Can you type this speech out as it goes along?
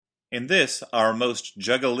In this, our most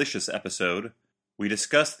juggalicious episode, we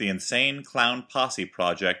discuss the insane clown posse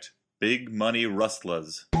project, Big Money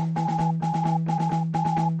Rustlas.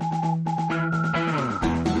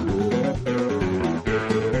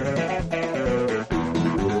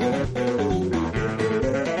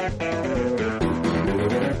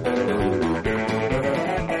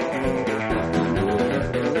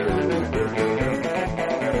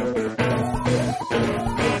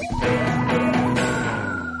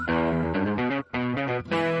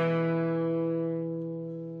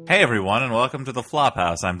 Hey everyone, and welcome to the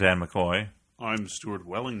Flophouse. I'm Dan McCoy. I'm Stuart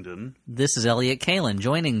Wellington. This is Elliott Kalin,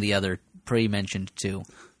 joining the other pre-mentioned two.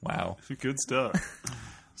 Wow. Good stuff.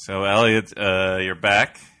 So, Elliott, you're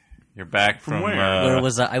back. You're back from where? Where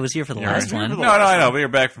was I? I was here for the last one. No, I know, but you're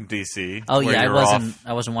back from D.C. Oh where yeah, you're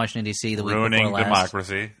I wasn't Washington D.C. the week ruining before last.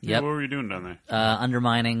 democracy. Yep, What were you doing down there?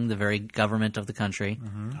 undermining the very government of the country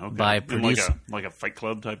Okay. by In producing, like a Fight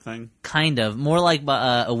Club type thing? kind of more like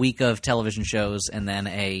a week of television shows and then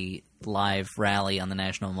a live rally on the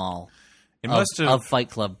National Mall It of, must have. of Fight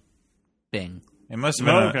Club. Bing. It must have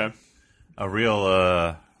been Okay. a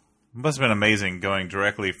real. Must have been amazing going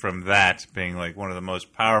directly from that being like one of the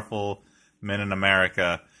most powerful men in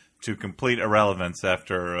America to complete irrelevance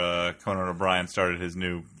after Conan O'Brien started his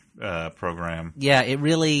new program. Yeah, it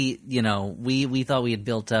really, we thought we had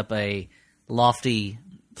built up a lofty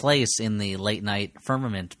place in the late night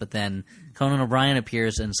firmament, but then Conan O'Brien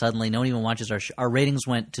appears and suddenly no one even watches our show. Our ratings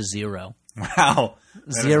went to zero. Wow, that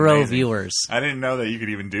is Zero amazing. viewers. I didn't know that you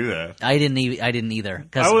could even do that. I didn't either.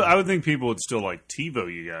 'Cause I would think people would still like TiVo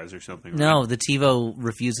you guys or something. no, Right? the TiVo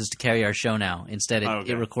refuses to carry our show now. Instead,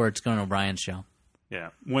 Okay. it records Conan O'Brien's show.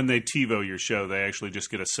 Yeah. When they TiVo your show, they actually just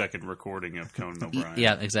get a second recording of Conan O'Brien.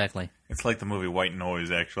 Yeah, exactly. It's like the movie White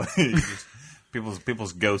Noise, actually. You just,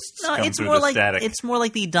 people's ghosts No, come it's through more the like static. it's more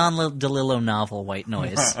like the Don DeLillo novel White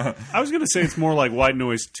Noise. I was going to say it's more like White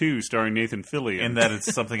Noise 2 starring Nathan Fillion. In that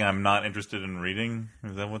it's something I'm not interested in reading.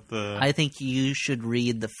 Is that what the... I think you should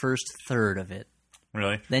read the first third of it.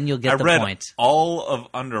 Really? Then you'll get I the read point. all of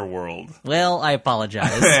Underworld, Well, I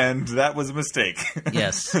apologize. and that was a mistake.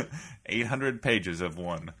 Yes. 800 pages of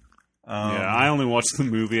one. Yeah, I only watched the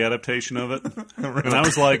movie adaptation of it. And I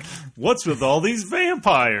was like, what's with all these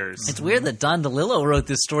vampires? It's weird that Don DeLillo wrote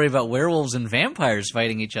this story about werewolves and vampires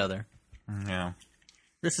fighting each other. Yeah.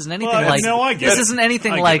 This isn't anything Well, like. no, I get this it. isn't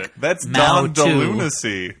anything I get like. it. That's Mao Don 2.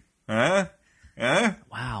 DeLunacy. Huh? Huh?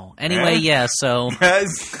 Wow. Anyway, yeah. So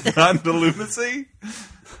That's Don DeLunacy?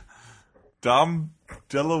 Dom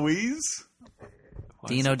DeLuise?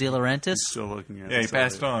 Dino de Laurentiis, Still looking at Yeah, he it.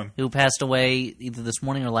 passed on. who passed away either this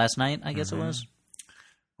morning or last night, I guess it was.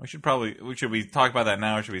 Should we talk about that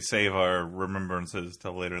now, or should we save our remembrances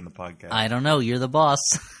till later in the podcast? I don't know. You're the boss.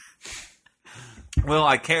 Well,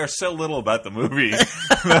 I care so little about the movie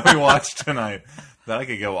that we watched tonight that I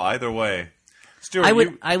could go either way.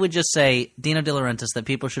 Stuart, I would just say Dino de Laurentiis that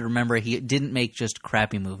people should remember he didn't make just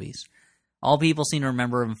crappy movies. All people seem to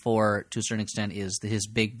remember him for, to a certain extent, is his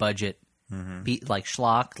big budget, like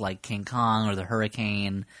schlock, like King Kong or The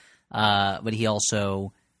Hurricane. But he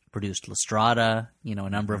also produced La Strada, a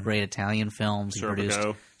number of great Italian films. He produced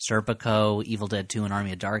Serpico, Evil Dead 2 and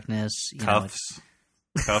Army of Darkness. Cuffs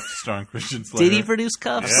starring Christian Slater. Did he produce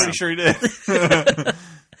Cuffs? I'm pretty sure he did.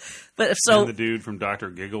 But so And the dude from Dr.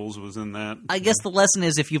 Giggles was in that. I guess the lesson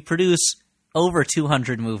is if you produce over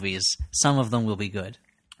 200 movies, some of them will be good.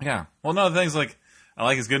 Yeah. Well, no, the thing's like, I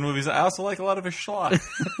like his good movies. I also like a lot of his schlock.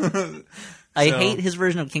 I hate his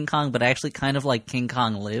version of King Kong, but I actually kind of like King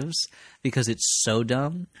Kong Lives because it's so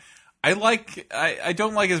dumb. I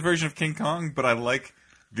don't like his version of King Kong, but I like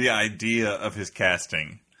the idea of his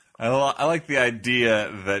casting. I like the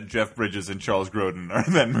idea that Jeff Bridges and Charles Grodin are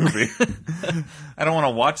in that movie. I don't want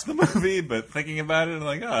to watch the movie, but thinking about it, I'm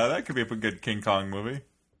like, that could be a good King Kong movie.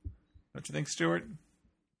 Don't you think, Stuart?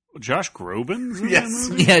 Josh Groban's in Yes. that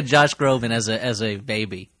movie? Yeah, Josh Groban as a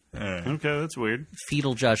baby. Okay, that's weird.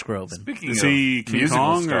 Fetal Josh Groban. Speaking Is of he King musical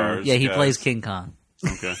Kong, or- stars, Yeah, he guys, plays King Kong.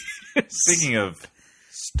 Okay. Speaking of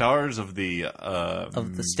stars of the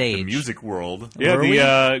stage. the music world, Yeah, Were the we?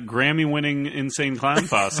 Grammy-winning Insane Clown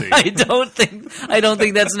Posse. I don't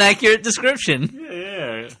think that's an accurate description.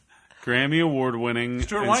 Yeah. Grammy Award-winning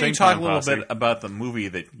Stuart, Insane why don't you talk a Clown little Posse. bit about the movie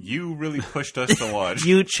that you really pushed us to watch?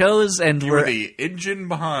 You chose and You were were the engine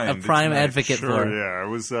behind. a prime tonight. advocate Sure, for. yeah. It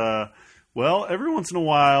was, well, every once in a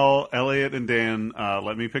while, Elliot and Dan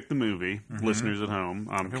let me pick the movie. Listeners at home.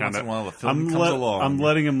 Every once in a while, the film comes along. I'm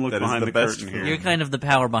letting him look that is behind the the best curtain film. here. You're kind of the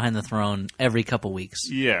power behind the throne every couple weeks.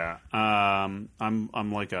 Yeah, I'm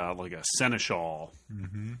like a seneschal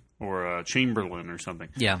or a chamberlain or something.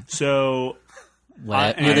 Yeah. So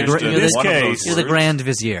Well, in this case, you're the Grand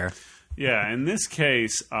Vizier. Yeah, in this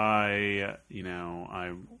case, I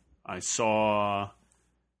saw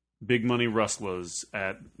Big Money Rustlas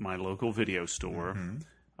at my local video store.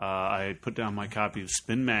 I put down my copy of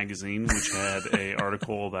Spin Magazine, which had an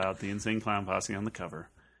article about the Insane Clown Posse on the cover.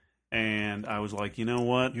 And I was like, you know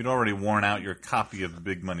what? You'd already worn out your copy of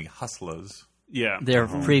Big Money Hustlers. Yeah. Their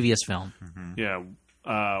previous film. Yeah,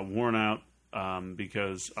 worn out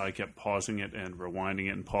because I kept pausing it and rewinding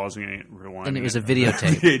it and pausing it and rewinding it. And it was a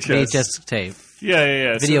videotape. VHS tape.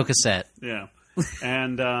 Yeah. Video cassette. Yeah.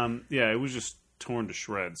 And, it was just torn to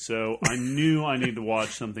shreds. So I knew I needed to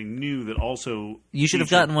watch something new that also... You should have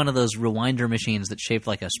gotten one of those rewinder machines that's shaped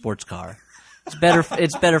like a sports car. It's better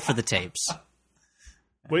for the tapes.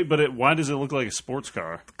 Wait, but why does it look like a sports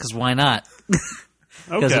car? Because why not?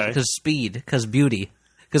 Okay. Because speed, because beauty,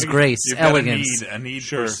 because grace, You've elegance. got a need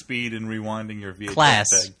for speed in rewinding your VHS class.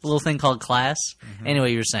 tape. A little thing called class.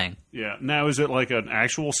 Anyway, you were saying. Yeah. Now, is it like an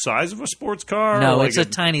actual size of a sports car? No, or it's a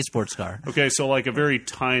tiny sports car. Okay, so like a very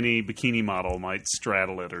tiny bikini model might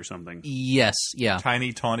straddle it or something. Yes, yeah.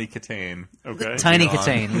 Tiny Tawny Katane. Okay. Tiny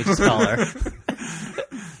Katane, we just call her.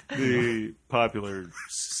 The popular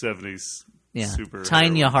 70s Yeah. super...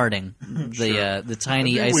 Tanya Harding, the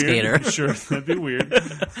tiny ice weird. skater. Sure, that'd be weird.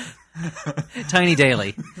 Tiny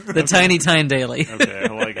Daly. The Tiny Time Daly. Okay,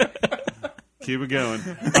 I like it. Keep it going.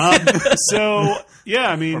 So, yeah,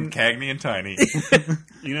 I mean... From Cagney and Tiny.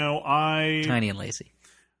 Tiny and Lacey.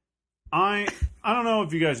 I don't know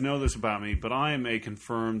if you guys know this about me, but I am a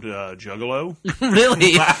confirmed juggalo.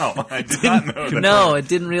 Really? Wow, I did not know that. No, I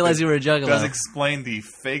didn't realize you were a juggalo. Does explain the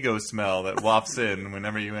Fago smell that wafts in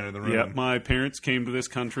whenever you enter the room. Yeah, my parents came to this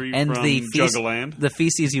country and from the Juggleland. The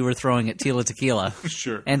feces you were throwing at Tila Tequila.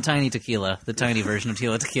 Sure. And Tiny Tequila, the tiny version of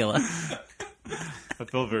Tila Tequila. I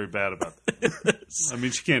feel very bad about that. I mean,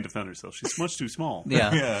 she can't defend herself. She's much too small.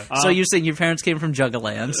 Yeah. So you're saying your parents came from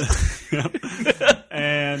Juggaland.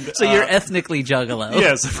 And So you're ethnically Juggalo.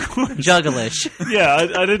 yes, of course. Juggalish.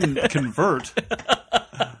 Yeah, I didn't convert.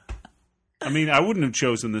 I mean, I wouldn't have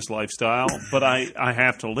chosen this lifestyle, but I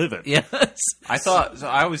have to live it. Yes. I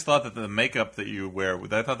always thought that the makeup that you wear,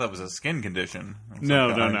 I thought that was a skin condition.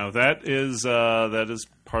 No. That is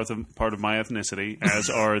part of my ethnicity, as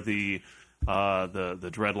are the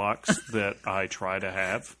dreadlocks that I try to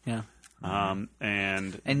have. Yeah.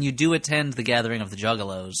 And you do attend the gathering of the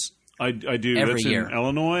Juggalos. I do. Every That's year. in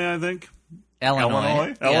Illinois, I think.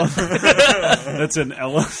 Illinois. Yeah. That's in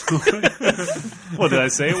Illinois. What, did I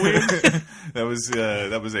say it weird? That was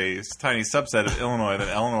a tiny subset of Illinois that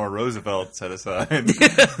Eleanor Roosevelt set aside.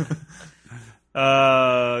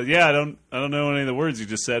 I don't know any of the words you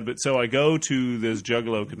just said, but so I go to this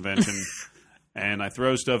Juggalo convention and I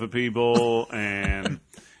throw stuff at people and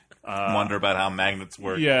wonder about how magnets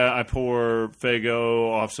work. yeah, I pour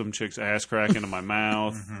Fago off some chick's ass crack into my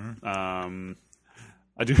mouth.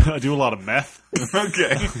 I do a lot of meth.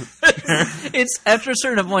 Okay. It's after a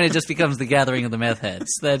certain point, it just becomes the gathering of the meth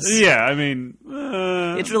heads. That's Yeah, I mean,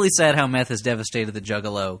 It's really sad how meth has devastated the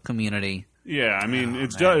Juggalo community. yeah, I mean,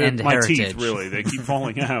 And my heritage. teeth really, they keep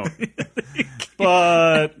falling out.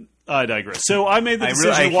 But I digress. So I made the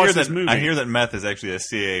decision to watch this movie. I hear that meth is actually a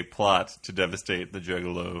CIA plot to devastate the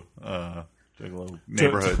Juggalo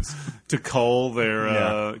neighborhoods. to cull their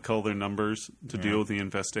Yeah. numbers to deal with the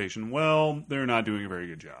infestation. Well, they're not doing a very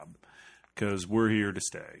good job because we're here to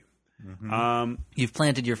stay. You've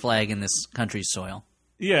planted your flag in this country's soil.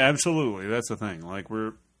 Yeah, absolutely. That's the thing. Like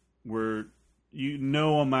we're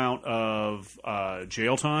no amount of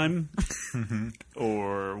jail time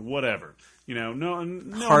or whatever. No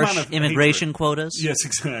Harsh amount of immigration hatred. quotas. Yes,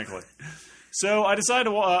 exactly. So I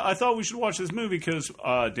decided I thought we should watch this movie because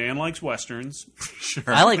Dan likes westerns. Sure.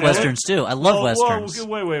 I like westerns too. I love westerns.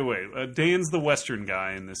 Well, wait. Dan's the western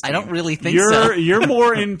guy in this. I team. don't really think so. You're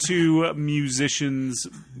more into musicians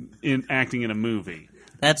acting in a movie.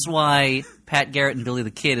 That's why Pat Garrett and Billy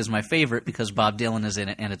the Kid is my favorite, because Bob Dylan is in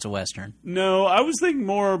it and it's a western. No, I was thinking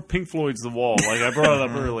more Pink Floyd's The Wall, like I brought it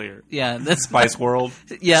up earlier. Yeah, that's Spice World.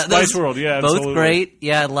 yeah, Spice World, yeah, both absolutely. great.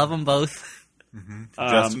 Yeah, I love them both.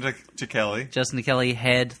 Justin to Kelly. Justin Kelly,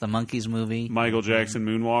 Head, the Monkees movie, Michael Jackson,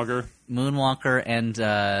 Moonwalker. Moonwalker, and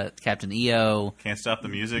Captain EO, Can't Stop the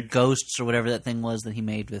Music. Ghosts, or whatever that thing was that he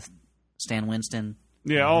made with Stan Winston.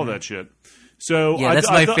 Yeah, all that shit. So Yeah, that's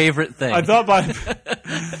my favorite thing. I thought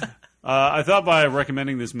by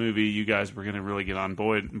recommending this movie, you guys were going to really get on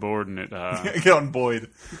board and it. Get on Boyd.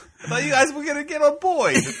 I thought you guys were going to get on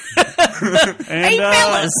Boyd. Hey,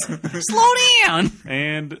 fellas, slow down.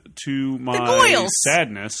 And to my Goyles.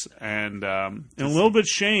 sadness and a little bit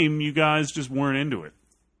shame, you guys just weren't into it.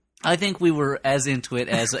 I think we were as into it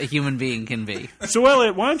as a human being can be. So,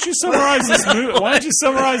 Elliott, why don't you summarize this movie? Why don't you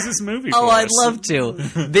summarize this movie? Oh, for I'd us? love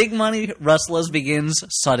to. Big Money Rustlas begins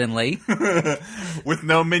suddenly With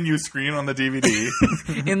no menu screen on the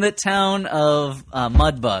DVD. in the town of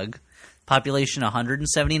Mudbug. Population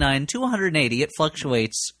 179 to 180. It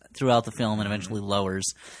fluctuates throughout the film and eventually lowers.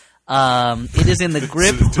 It is in the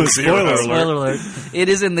grip. Spoiler alert! It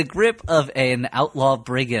is in the grip of an outlaw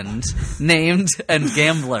brigand named and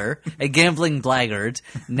gambler, a gambling blackguard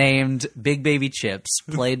named Big Baby Chips,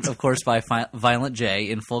 played of course by Violent J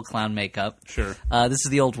in full clown makeup. Sure. This is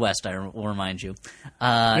the Old West. I will remind you.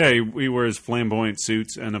 Yeah, he wears flamboyant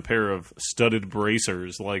suits and a pair of studded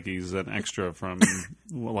bracers, like he's an extra from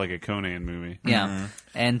like a Conan movie. Yeah,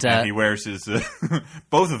 and And he wears his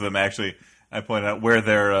both of them actually. I point out wear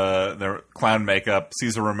their clown makeup,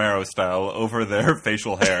 Cesar Romero style, over their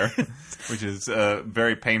facial hair, which is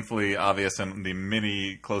very painfully obvious in the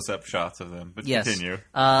mini close-up shots of them. But yes. continue.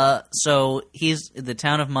 So he's the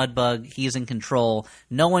town of Mudbug. He's in control.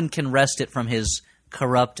 No one can wrest it from his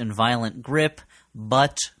corrupt and violent grip.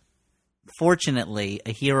 But fortunately,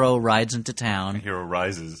 a hero rides into town. A hero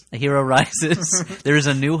rises. A hero rises. There is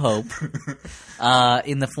a new hope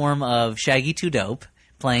in the form of Shaggy Two Dope,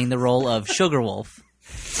 playing the role of Sugar Wolf,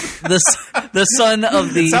 the son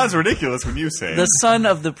of the. It sounds ridiculous when you say it. The son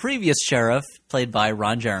of the previous sheriff, played by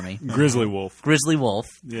Ron Jeremy, Grizzly Wolf. Grizzly Wolf,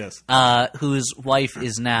 Yes. whose wife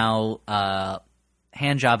is now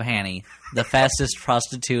Handjob Hanny, the fastest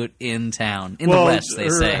prostitute in town in the West. They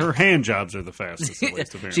say her hand jobs are the fastest. At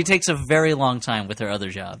least, apparently. she takes a very long time with her other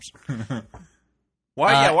jobs.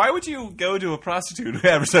 Why would you go to a prostitute who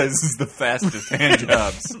advertises the fastest hand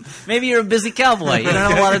jobs? Maybe you're a busy cowboy. You don't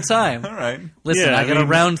have a lot of time. All right. Listen, Yeah, I got to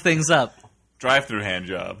round things up. Drive-through hand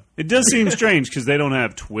job. It does seem strange because they don't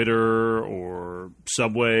have Twitter or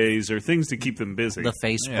Subways or things to keep them busy. The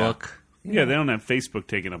Facebook. Yeah, they don't have Facebook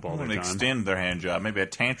taking up all They their want to time. extend their hand job. Maybe a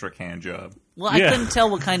tantric hand job. Well, I Yeah. couldn't tell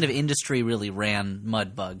what kind of industry really ran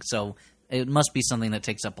Mudbug, so it must be something that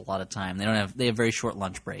takes up a lot of time. They have very short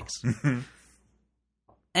lunch breaks.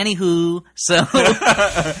 Anywho, so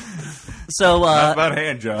Not about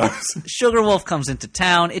hand jobs. Sugar Wolf comes into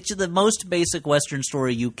town. It's the most basic Western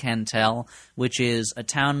story you can tell, which is a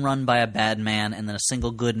town run by a bad man, and then a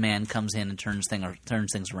single good man comes in and turns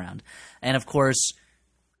things around. And of course,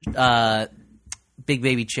 Big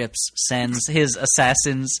Baby Chips sends his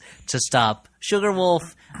assassins to stop Sugar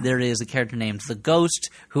Wolf. There is a character named the Ghost,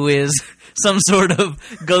 who is some sort of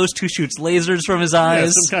ghost who shoots lasers from his Yeah,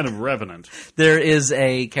 eyes. some kind of revenant. There is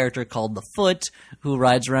a character called the Foot, who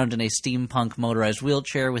rides around in a steampunk motorized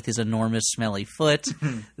wheelchair with his enormous smelly foot.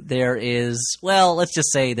 There is, well, let's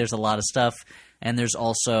just say there's a lot of stuff. And there's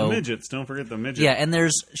also... Midgets, don't forget the midgets. Yeah, and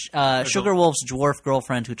there's Sugar Wolf's dwarf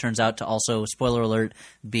girlfriend, who turns out to also, spoiler alert,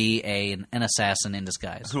 be an assassin in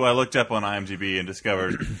disguise. Who I looked up on IMDb and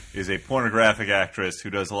discovered is a pornographic actress who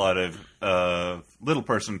does a lot of little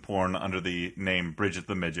person porn under the name Bridget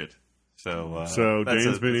the Midget. So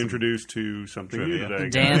Dan's been introduced to something new trivia. today.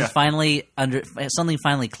 Dan guys. finally something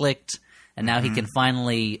finally clicked, and now he can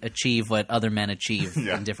finally achieve what other men achieve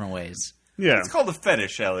Yeah. in different ways. Yeah. It's called a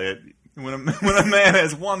fetish, Elliot. When a man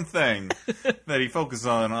has one thing that he focuses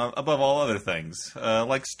on above all other things,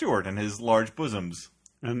 like Stuart and his large bosoms.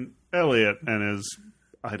 And Elliot and his,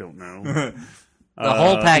 I don't know, The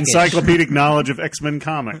whole package. encyclopedic knowledge of X-Men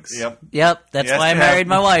comics. Yep. Yep, that's Yes, why I you married have-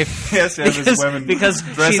 my wife. Yes, his women because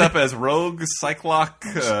dress she- up as Rogue,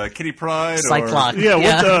 Cyclock, Kitty Pryde, Cyclock. Yeah,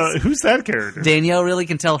 Yeah. who's that character? Danielle really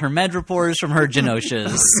can tell her Madripoors from her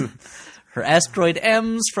Genoshas, her asteroid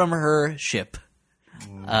M's from her ship.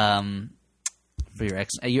 For your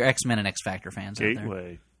X-Men and X Factor fans out there.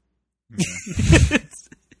 Gateway.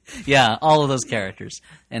 Yeah, all of those characters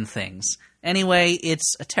and things. Anyway,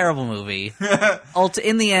 it's a terrible movie.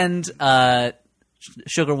 In the end,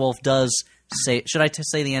 Sugar Wolf does say... Should I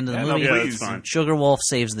say the end of the movie? Yeah, please. that's fine. Sugar Wolf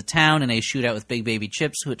saves the town in a shootout with Big Baby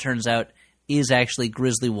Chips, who it turns out is actually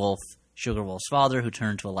Grizzly Wolf, Sugar Wolf's father, who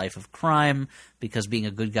turned to a life of crime because being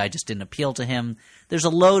a good guy just didn't appeal to him. There's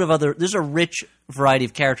a rich variety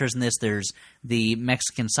of characters in this. There's the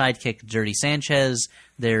Mexican sidekick, Dirty Sanchez.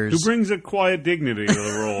 There's... Who brings a quiet dignity to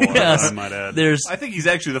the role, Yes. I might add. There's... I think he's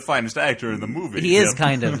actually the finest actor in the movie. He is Yep.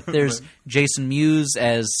 kind of. There's Jason Mewes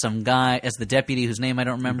as some guy, as the deputy whose name I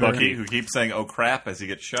don't remember. Bucky, who keeps saying "oh crap" as he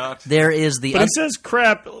gets shot. There is the... But he says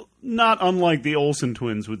crap, not unlike the Olsen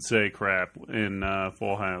twins would say crap in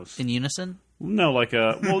Full House. in unison? No,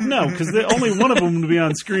 no, because only one of them would be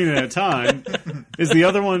on screen at a time. Is the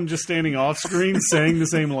other one just standing off screen saying the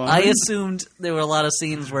same line? I assumed there were a lot of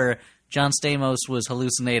scenes where John Stamos was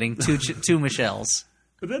hallucinating two Michelles.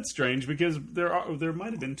 But that's strange because there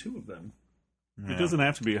might have been two of them. Yeah. It doesn't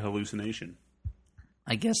have to be a hallucination.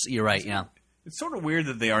 I guess you're right, yeah. It's sort of weird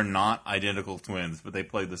that they are not identical twins, but they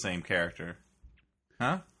played the same character.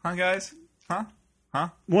 Huh? Huh, guys? Huh? Huh?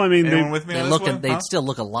 Well, I mean, Anyone with me on this one? They Huh? still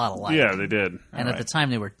look a lot alike. yeah, they did. And at the time,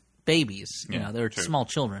 they were babies. You know, they were small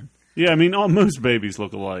children. Yeah, I mean, most babies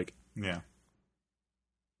look alike. Yeah.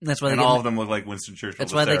 That's why And all of them look like Winston Churchill.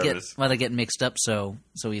 That's the why they get mixed up so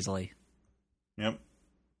easily. Yep.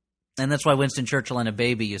 And that's why Winston Churchill and a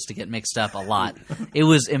baby used to get mixed up a lot. It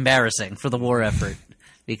was embarrassing for the war effort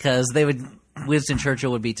because Winston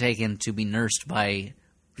Churchill would be taken to be nursed by,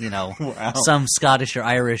 some Scottish or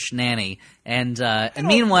Irish nanny, and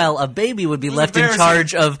meanwhile a baby would be left in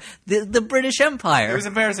charge of the British Empire. It was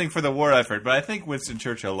embarrassing for the war effort, but I think Winston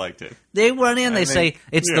Churchill liked it. They run in, they say,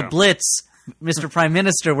 "It's the Blitz, Mr. Prime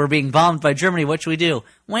Minister. We're being bombed by Germany. What should we do?"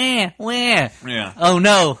 Wah, wah. Yeah. Oh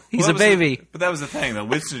no, he's a baby. But that was the thing, though.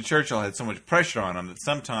 Winston Churchill had so much pressure on him that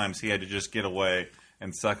sometimes he had to just get away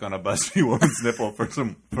and suck on a busty woman's nipple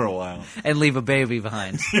for a while. And leave a baby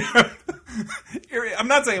behind. I'm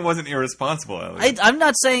not saying it wasn't irresponsible, Elliott. I'm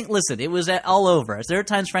not saying, listen, it was all over. There are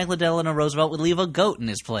times Franklin Delano Roosevelt would leave a goat in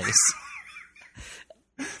his place.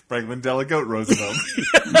 Franklin Delano Roosevelt.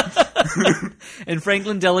 And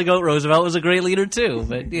Franklin Delano Roosevelt was a great leader, too.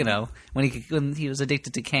 But, when he was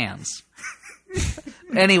addicted to cans.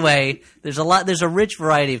 Anyway, there's a rich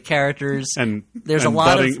variety of characters, and there's and a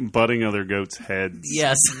lot butting other goats' heads.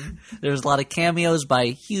 Yes, there's a lot of cameos by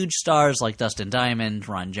huge stars like Dustin Diamond,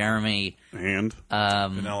 Ron Jeremy, and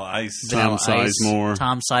Vanilla Ice, Tom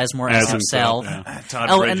Sizemore as himself,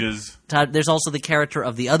 Todd Bridges. There's also the character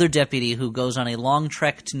of the other deputy who goes on a long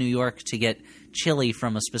trek to New York to get chili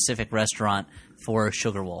from a specific restaurant for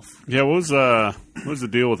Sugar Wolf. Yeah, what was the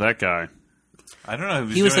deal with that guy? I don't know.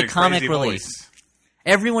 He was the comic relief. Voice.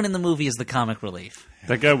 Everyone in the movie is the comic relief.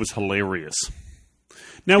 That guy was hilarious.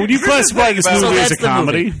 Now, would you classify this movie as a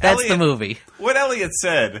comedy? That's the movie. What Elliott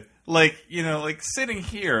said, like sitting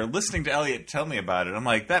here listening to Elliott tell me about it, I'm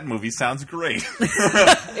like, that movie sounds great.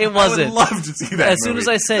 It wasn't. I would love to see that. As soon as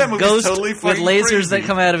I said ghost totally with lasers that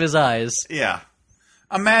come out of his eyes. Yeah.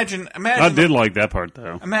 Imagine. I did like that part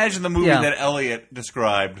though. Imagine the movie that Elliott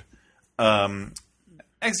described.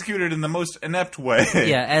 Executed in the most inept way.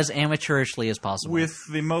 Yeah, as amateurishly as possible. With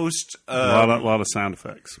the most... a lot of sound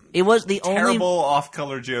effects. It was the terrible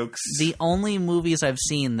off-color jokes. The only movies I've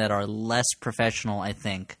seen that are less professional, I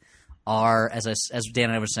think, are, as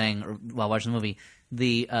Dan and I were saying while watching the movie,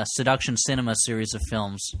 the Seduction Cinema series of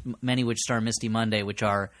films, many which star Misty Monday, which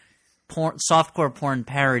are softcore porn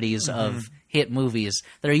parodies of hit movies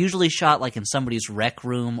that are usually shot like in somebody's rec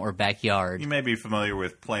room or backyard. You may be familiar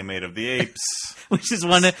with Playmate of the Apes, which is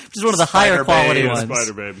one of the higher quality ones.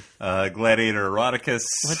 Spider Babe, Gladiator Eroticus.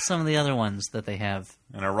 What's some of the other ones that they have?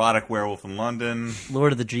 An Erotic Werewolf in London,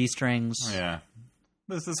 Lord of the G-Strings. Yeah,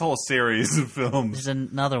 this whole series of films. There's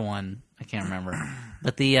another one I can't remember,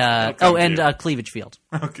 but the Cleavage Field.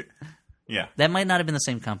 Okay, yeah, that might not have been the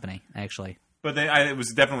same company actually. But it was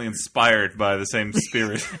definitely inspired by the same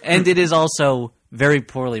spirit. And it is also very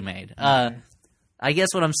poorly made. I guess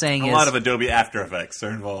what I'm saying is... A lot of Adobe After Effects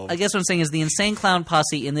are involved. I guess what I'm saying is the Insane Clown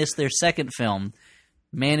Posse in their second film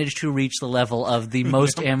managed to reach the level of the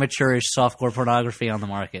most amateurish softcore pornography on the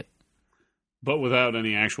market. But without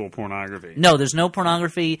any actual pornography. No, there's no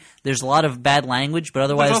pornography. There's a lot of bad language, but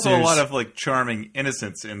otherwise there's also a lot of charming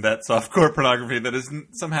innocence in that softcore pornography that is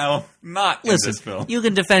somehow not in this film. You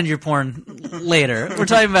can defend your porn later. We're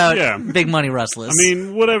talking about big money Rustlas. I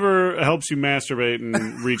mean, whatever helps you masturbate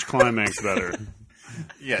and reach climax better.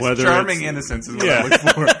 Yes, charming innocence is what I look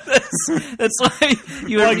for. That's why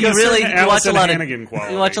you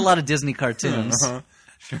watch a lot of Disney cartoons.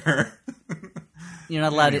 Sure. You're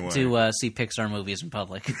not allowed to see Pixar movies in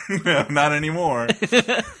public. No, not anymore.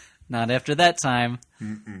 Not after that time.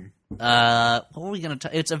 What were we going to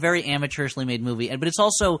talk? It's a very amateurishly made movie, but it's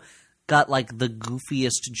also got the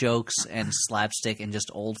goofiest jokes and slapstick and just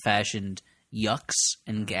old-fashioned yucks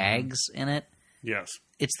and gags in it. Yes.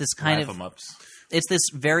 It's this kind of... It's this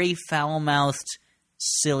very foul-mouthed,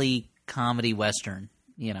 silly comedy western,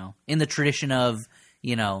 in the tradition of,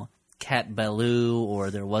 Cat Ballou or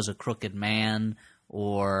There Was a Crooked Man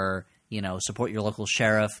or, Support Your Local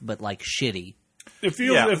Sheriff, but shitty. It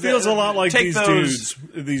feels a lot like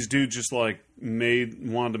these dudes just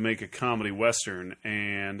wanted to make a comedy western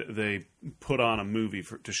and they put on a movie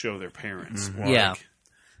to show their parents.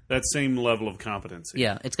 That same level of competency.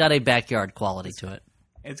 Yeah, it's got a backyard quality to it.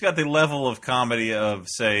 It's got the level of comedy of,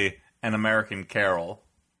 say, An American Carol.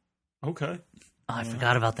 Okay. Oh, I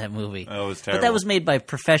forgot about that movie. Oh, it was terrible. But that was made by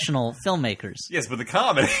professional filmmakers. Yes, but the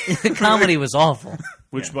comedy. The comedy was awful.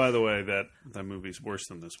 Which, by the way, that movie's worse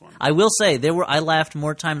than this one. I will say I laughed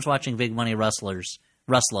more times watching Big Money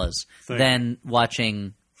Rustlas than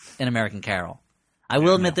watching An American Carol. I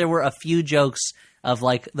will admit there were a few jokes of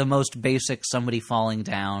like the most basic somebody falling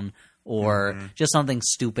down or just something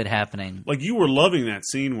stupid happening. Like, you were loving that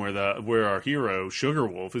scene where our hero Sugar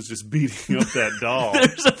Wolf is just beating up that doll.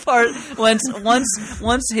 There's a part once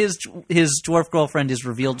his dwarf girlfriend is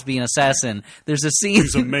revealed to be an assassin. There's a scene.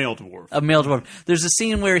 He's a male dwarf. A male dwarf. There's a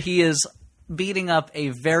scene where he is beating up a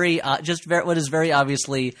what is very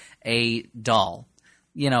obviously a doll.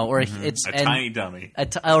 Or it's a tiny dummy.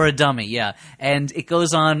 Or a dummy, yeah. And it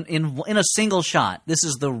goes on in a single shot. This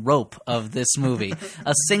is the rope of this movie.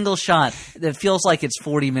 A single shot that feels like it's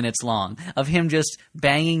 40 minutes long of him just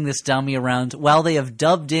banging this dummy around while they have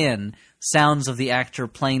dubbed in sounds of the actor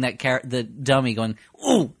playing the dummy going,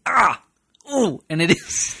 ooh, ah, ooh. And it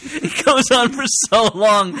goes on for so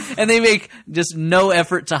long. And they make just no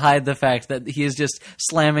effort to hide the fact that he is just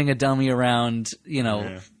slamming a dummy around,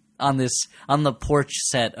 on the porch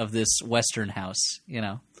set of this Western house,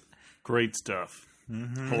 Great stuff.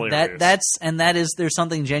 Hilarious. There's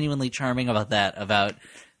something genuinely charming about that,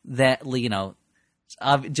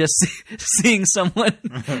 just seeing someone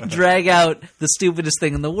drag out the stupidest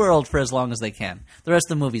thing in the world for as long as they can. The rest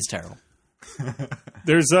of the movie's terrible.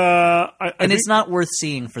 There's it's not worth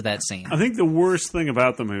seeing for that scene. I think the worst thing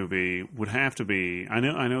about the movie would have to be, I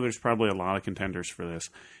know there's probably a lot of contenders for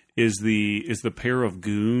this, is the pair of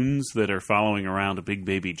goons that are following around a big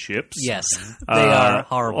baby Chips. Yes, they are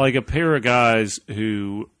horrible. Like a pair of guys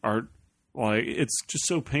who are like, it's just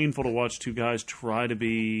so painful to watch two guys try to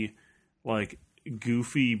be like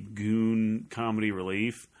goofy goon comedy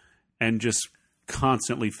relief and just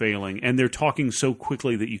constantly failing, and they're talking so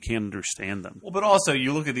quickly that you can't understand them. Well, but also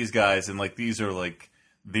you look at these guys and like these are like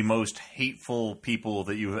the most hateful people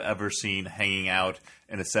that you've ever seen hanging out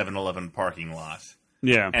in a 7-Eleven parking lot.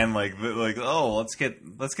 Yeah, and let's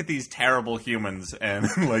get these terrible humans and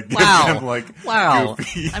like give wow, them like wow.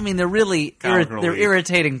 goofy. I mean, they're really they're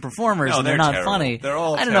irritating performers, No, and they're not terrible. funny. They're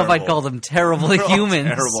all I don't know if I'd call them terrible humans.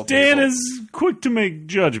 Terrible Dan people. is quick to make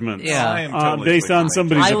judgments. Yeah. I am totally based quick on to make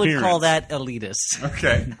somebody's I would appearance. call that elitist.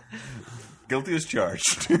 Okay. Guilty as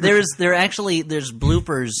charged. There's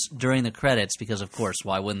bloopers during the credits because, of course,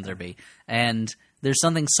 why wouldn't there be? And there's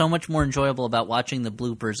something so much more enjoyable about watching the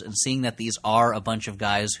bloopers and seeing that these are a bunch of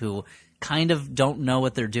guys who kind of don't know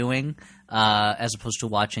what they're doing, as opposed to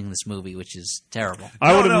watching this movie, which is terrible.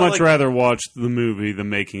 I would have much rather watched the movie The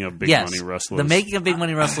Making of Big Yes, Money Rustlas. The Making of Big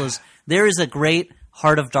Money Rustlas. There is a great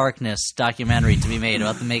Heart of Darkness documentary to be made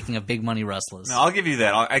about the making of Big Money Rustlas. No, I'll give you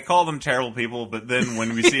that. I call them terrible people, but then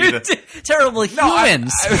when we see terrible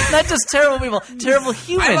humans, not just terrible people, terrible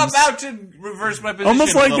humans. I'm about to reverse my position.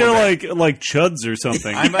 Almost like they're like chuds or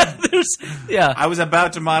something. I was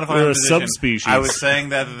about to modify They're my a position. subspecies. I was saying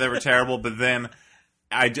that they were terrible, but then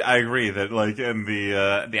I agree that like in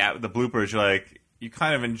the bloopers, you're like you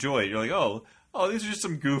kind of enjoy it. You're like, oh, these are just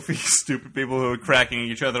some goofy, stupid people who are cracking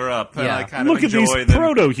each other up. And I kind Look of at enjoy these them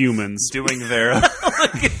proto-humans. doing their...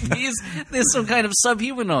 Look at these. There's some kind of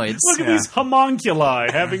subhumanoids. Look at these homunculi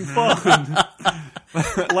having fun.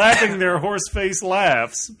 Laughing their horse-face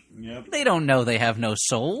laughs. Yep. They don't know they have no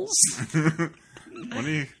souls.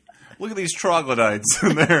 Look at these troglodytes.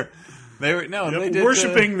 They did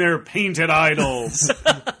worshipping their painted idols.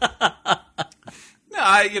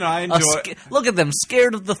 I enjoy. Look at them,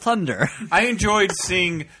 scared of the thunder. I enjoyed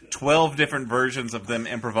seeing 12 different versions of them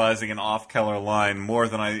improvising an off-color line more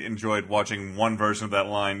than I enjoyed watching one version of that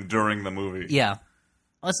line during the movie. Yeah.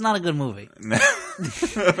 Well, it's not a good movie.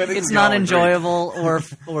 It's not enjoyable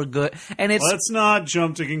or good. And Let's not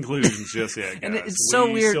jump to conclusions just yet, guys. And it's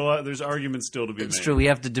so weird. There's arguments still to be made. It's true. We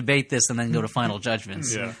have to debate this and then go to final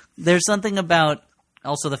judgments. Yeah. There's something about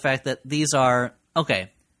also the fact that these are... Okay.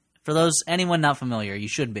 For anyone not familiar, you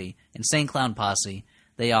should be. Insane Clown Posse.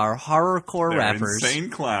 They are horrorcore rappers.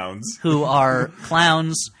 Insane clowns. Who are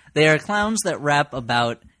clowns. They are clowns that rap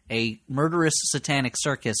about a murderous satanic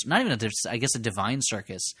circus. Not even a divine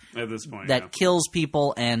circus. At this point, that kills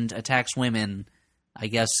people and attacks women, I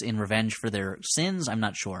guess, in revenge for their sins. I'm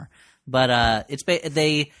not sure. But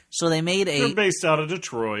they made a... They're based out of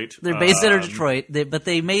Detroit. They're based out of Detroit, but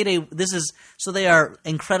they made a... So they are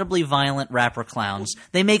incredibly violent rapper clowns.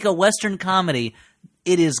 They make a Western comedy.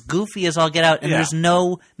 It is goofy as all get out, and there's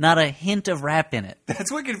not a hint of rap in it.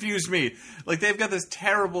 That's what confused me. Like, they've got this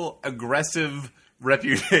terrible, aggressive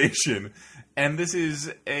reputation, and this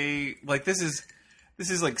is like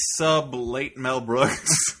sub-late Mel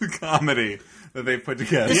Brooks comedy. that they put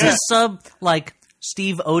together. This is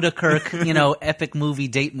Steve Odekirk, epic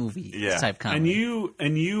date movie type comedy.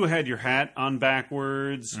 And you had your hat on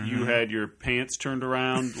backwards. Mm-hmm. You had your pants turned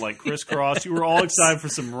around like crisscross. You were all excited for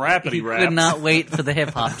some rapidy raps. He could not wait for the hip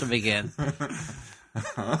hop to begin.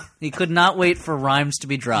 He could not wait for rhymes to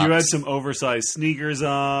be dropped. You had some oversized sneakers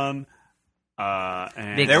on.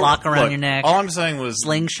 And big clock around your neck. All I'm saying was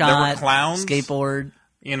slingshot, there were clowns, skateboard.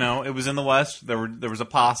 It was in the West. There was a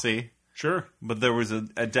posse. Sure. But there was a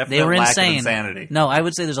definite they were lack insane. of insanity. No, I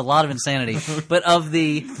would say there's a lot of insanity. But of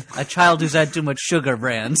a child who's had too much sugar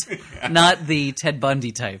brand, not the Ted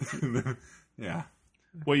Bundy type. Yeah.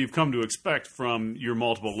 What you've come to expect from your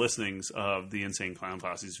multiple listenings of the Insane Clown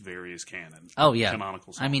Posse's various canons. Oh, yeah.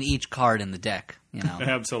 Canonical songs. I mean, each card in the deck,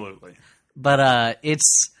 Absolutely. But you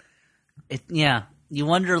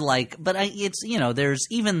wonder, there's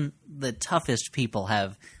even the toughest people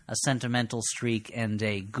have a sentimental streak and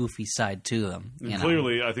a goofy side to them.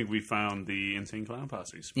 Clearly, I think we found the Insane Clown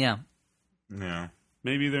Posses. Yeah. Yeah.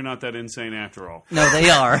 Maybe they're not that insane after all. No, they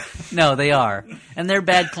are. And they're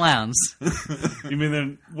bad clowns. You mean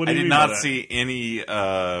then? What do I you did mean not by that? see any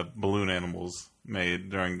balloon animals made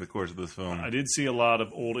during the course of this film. I did see a lot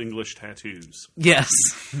of Old English tattoos. Yes.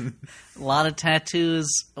 A lot of tattoos.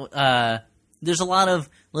 There's a lot of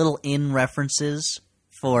little in references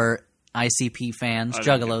for ICP fans,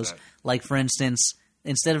 juggalos. Like, for instance,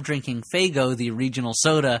 instead of drinking Faygo, the regional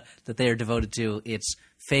soda that they are devoted to, it's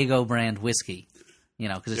Faygo brand whiskey.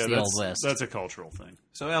 Because it's the Old West. That's a cultural thing.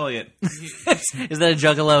 So, Elliot. Is that a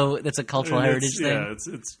juggalo that's a cultural heritage thing? Yeah,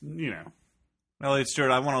 it's Elliot Stewart,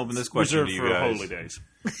 I want to open this question to you guys. Reserved for holy days.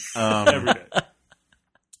 Every day.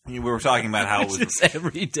 We were talking about how it was just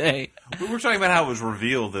every day. We were talking about how it was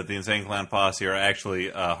revealed that the Insane Clown Posse are actually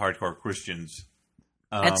hardcore Christians.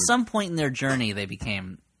 At some point in their journey, they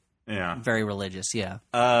became very religious. Yeah.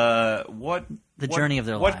 Journey of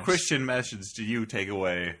their lives. What Christian message do you take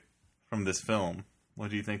away from this film? What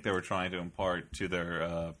do you think they were trying to impart to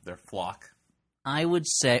their flock? I would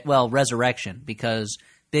say, resurrection, because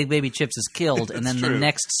Big Baby Chips is killed, and then the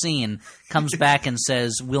next scene comes back and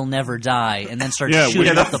says, "We'll never die," and then starts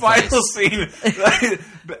shooting up the place. The final scene,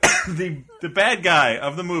 the bad guy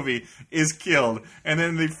of the movie is killed, and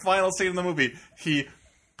then the final scene of the movie, he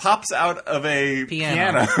pops out of a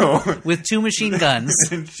piano with 2 machine guns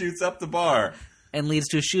and shoots up the bar. And leads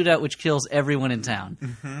to a shootout which kills everyone in town.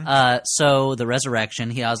 Mm-hmm. So the resurrection,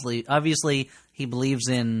 he obviously he believes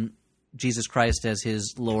in Jesus Christ as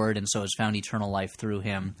his Lord, and so has found eternal life through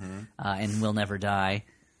him, and will never die.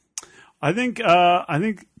 I think. Oh,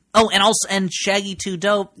 and Shaggy 2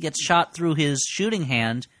 Dope gets shot through his shooting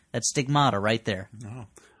hand. That's stigmata right there. Oh.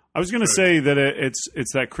 I was going to say that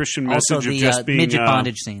it's that Christian message also of just being midget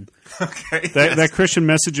bondage scene. Okay, that Christian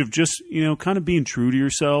message of just kind of being true to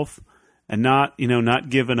yourself. And not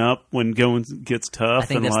giving up when going gets tough. I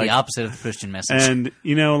think that's the opposite of the Christian message. And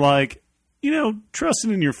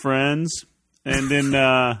trusting in your friends, and in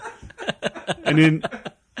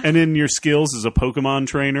your skills as a Pokemon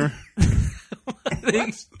trainer.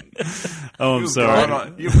 I'm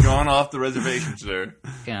sorry. You've gone off the reservation, sir.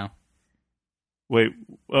 Yeah. Wait.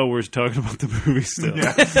 Oh, we're talking about the movie still.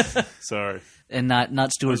 Yeah. Sorry. And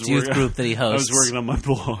not Stewart's youth group that he hosts. I was working on my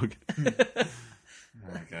blog. All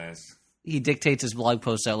right, guys. He dictates his blog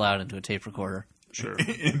posts out loud into a tape recorder. Sure.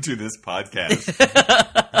 Into this podcast.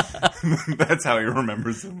 That's how he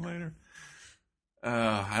remembers them later.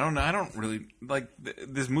 I don't know. I don't really like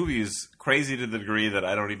this movie is crazy to the degree that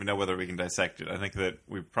I don't even know whether we can dissect it. I think that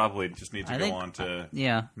we probably just need to go on to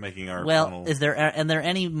making our funnel. Are there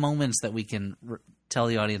any moments that we can tell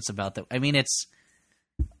the audience about that? I mean, it's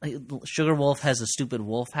Sugar Wolf has a stupid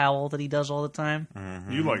wolf howl that he does all the time.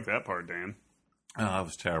 Mm-hmm. You like that part, Dan? Oh, that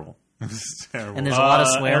was terrible. It was terrible. And there's a lot of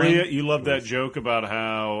swearing. Elliot, you love that joke about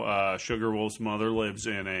how Sugar Wolf's mother lives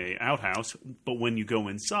in a outhouse, but when you go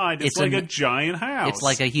inside, it's like a giant house. It's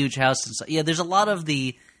like a huge house inside. Yeah, there's a lot of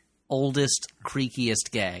the oldest, creakiest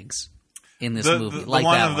gags in this movie. The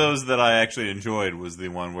one of those that I actually enjoyed was the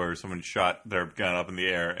one where someone shot their gun up in the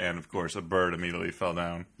air, and of course a bird immediately fell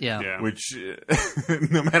down. Yeah. Which,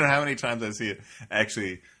 no matter how many times I see it,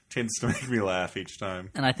 actually tends to make me laugh each time.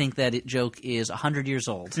 And I think that joke is 100 years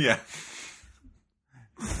old. Yeah.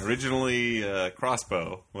 Originally,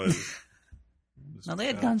 crossbow was... No, they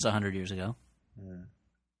had guns 100 years ago. Yeah.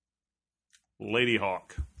 Lady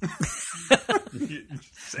Hawk.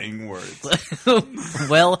 Saying words.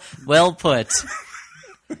 well put.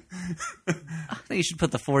 I think you should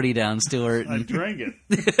put the 40 down, Stuart. I drank it.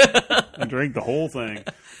 I drank the whole thing.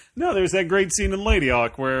 No, there's that great scene in Lady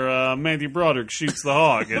Hawk where Matthew Broderick shoots the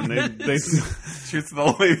hawk, and they shoots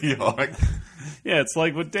the Lady Hawk. Yeah, it's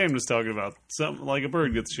like what Dan was talking about. Something like a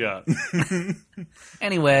bird gets shot.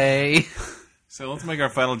 Anyway, So let's make our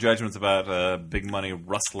final judgments about Big Money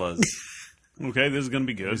Rustlas. Okay, this is going to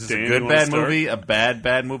be good. Is this Dan, a you good wanna bad start? movie, a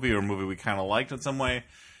bad movie, or a movie we kind of liked in some way?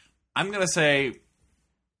 I'm going to say...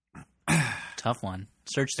 tough one.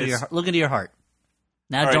 Search through It's- your look into your heart.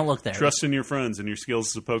 Now right, don't look there. Trust in your friends and your skills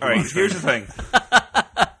as a Pokemon. All right, trainer. here's the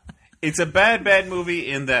thing. It's a bad movie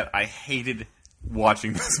in that I hated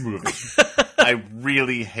watching this movie. I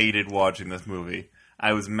really hated watching this movie.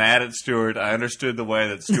 I was mad at Stuart. I understood the way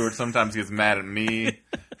that Stuart sometimes gets mad at me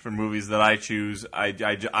for movies that I choose.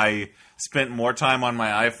 I spent more time on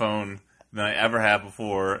my iPhone than I ever have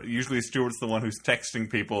before. Usually Stuart's the one who's texting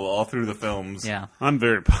people all through the films. Yeah. I'm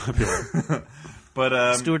very popular.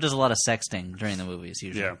 But Stuart does a lot of sexting during the movies,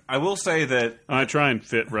 usually. Yeah. I will say that I try and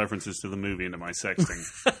fit references to the movie into my sexting.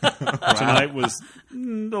 Tonight was a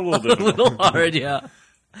little A difficult. little hard, yeah.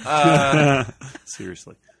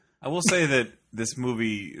 Seriously. I will say that this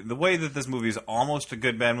movie, the way that this movie is almost a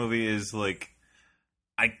good bad movie is like,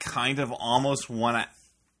 I kind of almost want to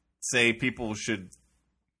say people should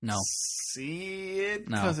No, see it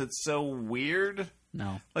No. because it's so weird.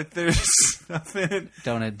 no. Like there's stuff in it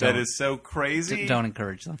Don't that is so crazy, don't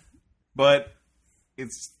encourage them. but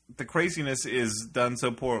it's the craziness is done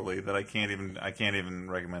so poorly that I can't even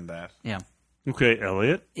recommend that. Yeah. Okay,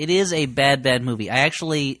 Elliot. It is a bad movie.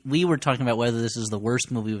 We were talking about whether this is the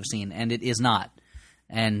worst movie we've seen, and it is not.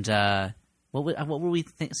 And what were we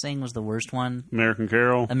saying was the worst one? American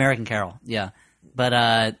Carol. American Carol, yeah.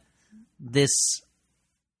 But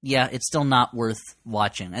it's still not worth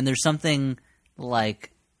watching. And there's something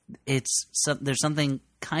like there's something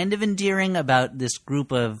kind of endearing about this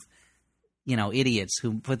group of idiots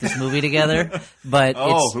who put this movie together. But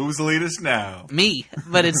it's Who's the leadest now? me.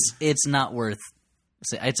 But it's not worth.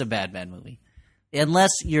 It's a bad movie, unless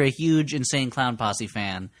you're a huge Insane Clown Posse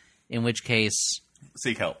fan. In which case,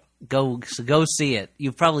 Seek help. go see it.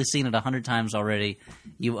 You've probably seen it 100 times already.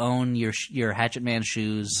 You own your Hatchet Man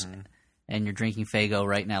shoes, and you're drinking Faygo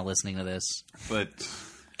right now listening to this. But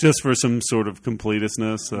Just for some sort of completeness.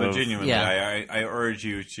 genuinely, Yeah. I urge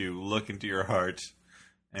you to look into your heart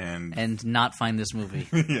and not find this movie.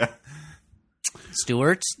 yeah.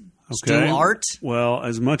 Stuart? Okay. Stuart? Well,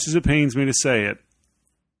 as much as it pains me to say it,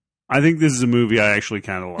 I think this is a movie I actually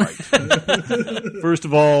kind of liked. First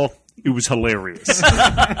of all, it was hilarious.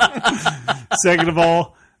 Second of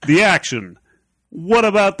all, the action. What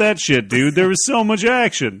about that shit, dude? There was so much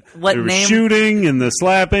action. What there was name- shooting and the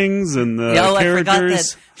slappings and the I forgot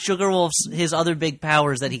characters. that Sugar Wolf's his other big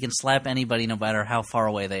power is that he can slap anybody no matter how far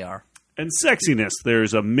away they are. And sexiness.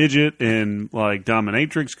 There's a midget in like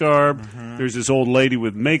dominatrix garb. There's this old lady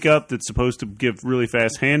with makeup that's supposed to give really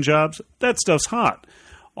fast hand jobs. That stuff's hot.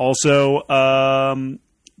 Also,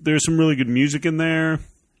 there's some really good music in there.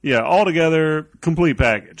 Yeah, altogether, complete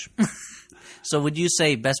package. So would you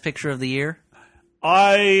say best picture of the year?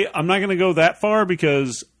 I'm not going to go that far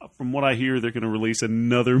because from what I hear, they're going to release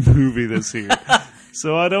another movie this year.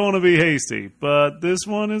 So I don't want to be hasty, but this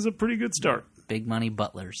one is a pretty good start. Big Money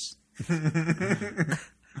Butlers.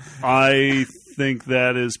 I think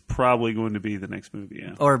that is probably going to be the next movie,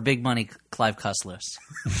 yeah. Or Big Money Clive Cussler.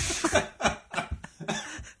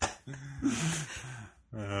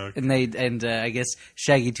 And I guess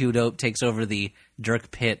Shaggy Two Dope takes over the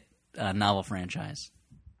Dirk Pitt novel franchise.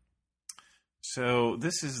 So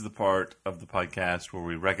this is the part of the podcast where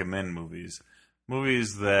we recommend movies.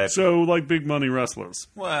 Movies that, So, like Big Money Rustlers.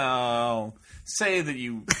 well, say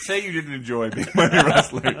you didn't enjoy Big Money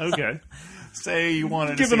Rustlers. Okay. Say you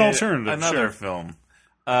wanted Give to see an alternative, another sure. film.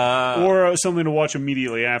 Or something to watch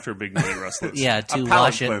immediately after Big Money Rustlers. Yeah, A to palate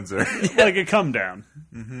wash it. cleanser. Like a come down.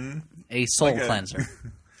 A soul Like a- cleanser.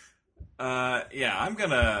 Yeah, I'm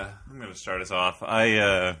gonna start us off.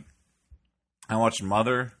 I watched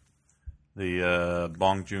Mother, the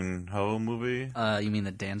Bong Joon-ho movie. You mean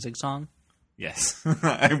the Danzig song? Yes,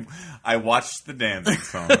 I watched the Danzig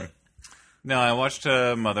song. No, I watched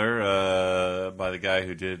Mother by the guy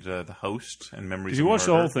who did The Host and Memories. Did you of watch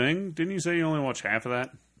the Murder. whole thing? Didn't you say you only watched half of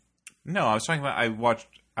that? No, I was talking about I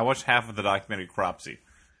watched half of the documentary Cropsy.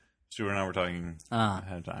 Stuart and I were talking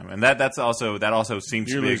ahead of time, and that also seems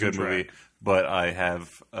You're to be a losing good movie. track. But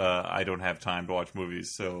I don't have time to watch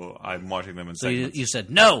movies, so I'm watching them in So segments. you said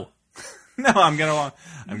no. No, I'm gonna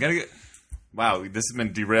get. Wow, this has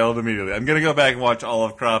been derailed immediately. I'm gonna go back and watch all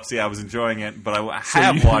of Cropsy. I was enjoying it, but I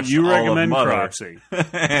have watched You all recommend of Mother. Cropsy.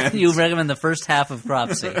 And You recommend the first half of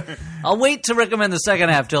Cropsy. I'll wait to recommend the second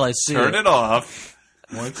half till I see turn it. it off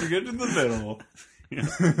once you get to the middle.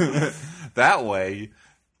 That way,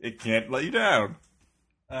 it can't let you down.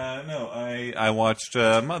 No, I watched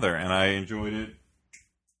Mother, and I enjoyed it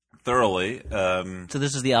thoroughly. So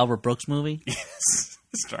this is the Albert Brooks movie? Yes,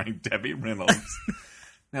 starring Debbie Reynolds.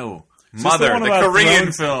 No, this Mother, the one the about Korean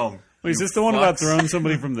drones? film. Wait, is this the one about throwing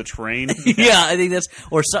somebody from the train? Yeah, I think that's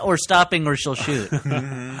or stopping or she'll shoot.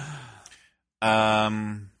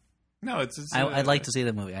 No, it's. I'd like to see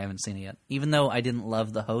the movie. I haven't seen it yet, even though I didn't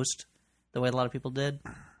love The Host the way a lot of people did.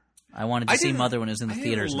 I wanted to see Mother when it was in the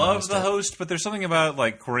theaters. I love The Host, but there's something about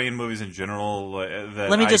like Korean movies in general that.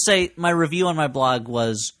 Let me just say, my review on my blog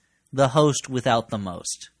was The Host without the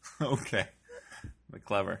most. Okay,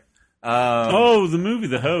 clever. The movie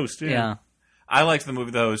The Host. Yeah. I liked the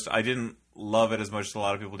movie The Host. I didn't love it as much as a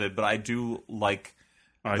lot of people did, but I do like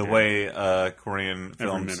the way Korean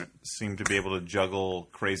films seem to be able to juggle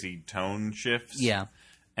crazy tone shifts. Yeah.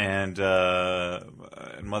 And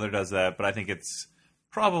Mother does that, but I think it's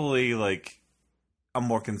probably like a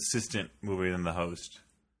more consistent movie than The Host.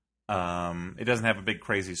 It doesn't have a big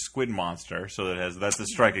crazy squid monster, so that's a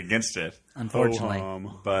strike against it. Unfortunately.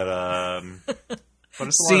 But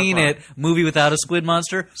it's seen it. Movie without a squid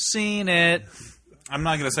monster. Seen it. I'm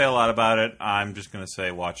not going to say a lot about it. I'm just going to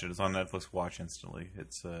say watch it. It's on Netflix. Watch instantly.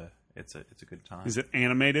 It's a good time. Is it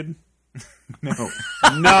animated? No.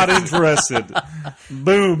 Not interested.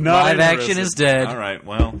 Boom. Not Live interested. action is dead. All right.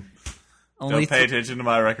 Well, don't pay attention to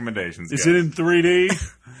my recommendations. Is guys. it in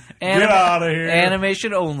 3D? Get out of here.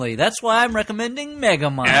 Animation only. That's why I'm recommending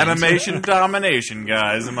Megamind. Animation domination,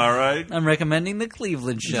 guys? Am I right? I'm recommending The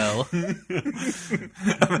Cleveland Show.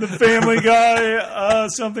 The Family Guy,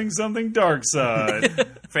 something Dark Side.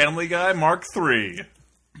 Family Guy Mark III.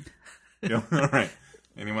 Yeah, all right.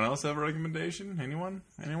 Anyone else have a recommendation? Anyone?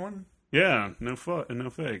 Yeah, no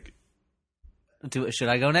fake. Should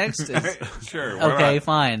I go next? Sure. why Okay, not?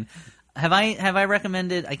 fine. Have I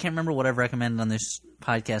recommended? I can't remember what I've recommended on this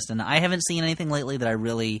podcast, and I haven't seen anything lately that I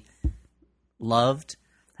really loved.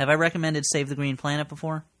 Have I recommended Save the Green Planet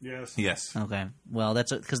before? Yes. Yes. Okay. Well,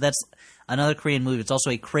 that's because that's another Korean movie. It's also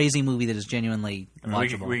a crazy movie that is genuinely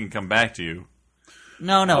watchable. We can come back to you.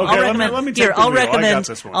 No. Okay, I'll recommend. let me take Here, the I'll wheel. I recommend. got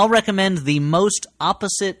this one. I'll recommend the most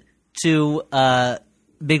opposite to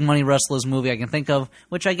Big Money Rustlas movie I can think of,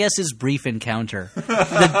 which I guess is Brief Encounter,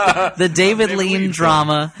 the David Lean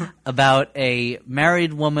drama about a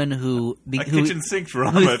married woman who kitchen sink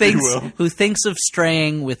drama, if you will. who thinks of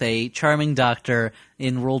straying with a charming doctor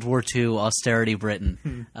in World War II austerity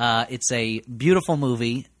Britain. It's a beautiful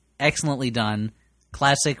movie, excellently done,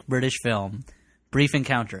 classic British film. Brief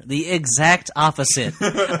Encounter, the exact opposite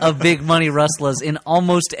of Big Money Rustlas in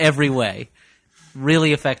almost every way.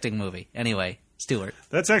 Really affecting movie. Anyway, Stuart.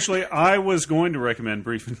 That's actually, I was going to recommend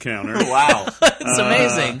Brief Encounter. Wow. It's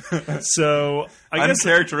amazing. So, I guess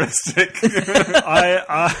Uncharacteristic.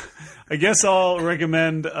 I guess I'll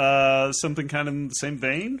recommend something kind of in the same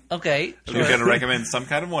vein. Okay. You're going to recommend some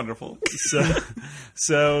kind of wonderful.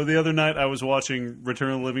 So the other night I was watching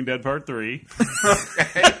Return of the Living Dead Part 3.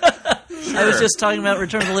 I was just talking about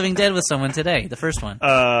Return of the Living Dead with someone today, the first one.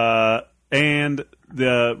 And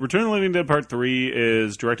the Return of the Living Dead Part 3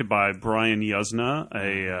 is directed by Brian Yuzna,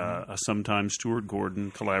 a sometime Stuart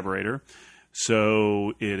Gordon collaborator.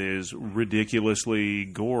 So it is ridiculously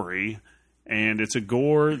gory. And it's a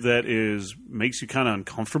gore that makes you kind of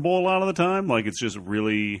uncomfortable a lot of the time. Like, it's just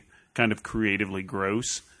really kind of creatively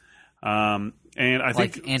gross. And I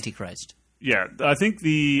think... Like Antichrist. Yeah, I think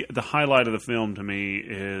the highlight of the film to me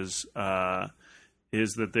is that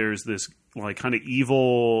there's this like kind of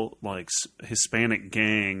evil like Hispanic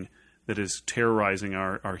gang that is terrorizing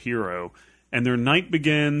our hero, and their night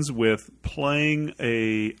begins with playing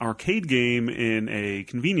a arcade game in a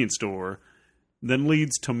convenience store, then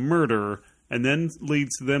leads to murder, and then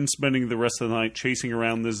leads to them spending the rest of the night chasing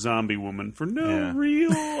around this zombie woman for no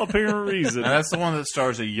real apparent reason. And that's the one that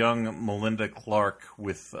stars a young Melinda Clark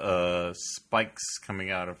with spikes coming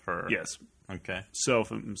out of her. Yes. Okay.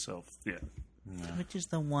 Himself. Yeah. Which is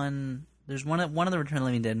the one... There's one of the Return of the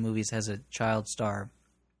Living Dead movies has a child star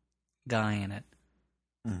guy in it.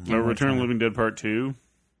 Return of the Living Dead Part 2?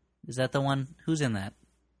 Is that the one? Who's in that?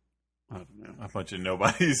 I don't know. A bunch of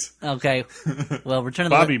nobodies. Okay. Well, Return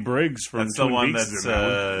of the Bobby Briggs from That's the Twin one Peaks that's... is in that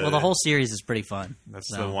one. Well, the whole series is pretty fun.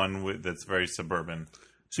 That's the one that's very suburban.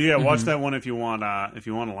 So yeah, watch that one if you want a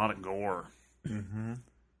lot of gore. Mm-hmm.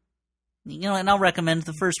 You know, and I'll recommend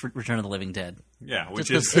the first Return of the Living Dead. Yeah, which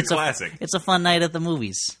Just is a 'cause classic. It's a fun night at the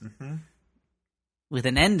movies. Mm-hmm. With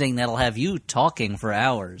an ending that'll have you talking for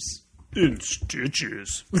hours. In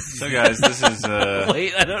stitches. So guys, this is...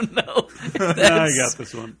 Wait, I don't know. I got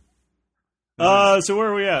this one. So where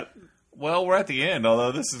are we at? Well, we're at the end,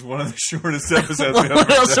 although this is one of the shortest episodes we've ever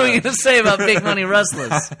What else are we done. going to say about Big Money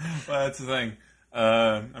Rustlers? Well, that's the thing.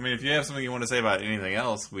 I mean, if you have something you want to say about anything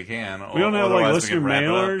else, we can. We don't have like listener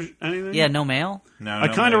mail or anything. Yeah, no mail. No, I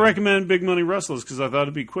kind of recommend Big Money Rustlas because I thought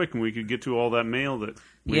it'd be quick and we could get to all that mail that.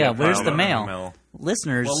 Where's the mail?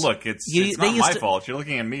 Listeners. Well, look, it's not my fault. You're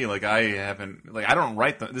looking at me like I haven't. Like I don't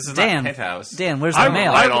write them. This is not Penthouse. Dan, where's the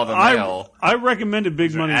mail? I write all the mail. I recommended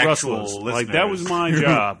Big Money Rustlas. Like that was my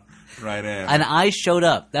job. Right in. And I showed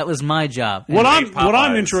up. That was my job. What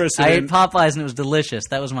I'm interested in... I ate Popeyes and it was delicious.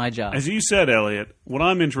 That was my job. As you said, Elliott, what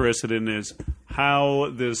I'm interested in is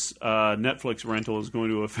how this Netflix rental is going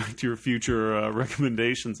to affect your future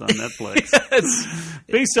recommendations on Netflix.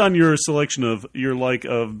 Based on your selection of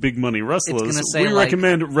Big Money Rustlers, we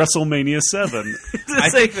recommend WrestleMania 7.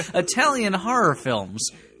 Italian horror films.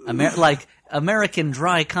 American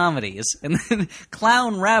dry comedies and then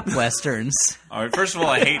clown rap westerns. All right, first of all,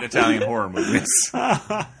 I hate Italian horror movies.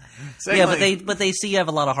 Secondly, but they see you have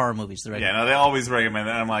a lot of horror movies. They always recommend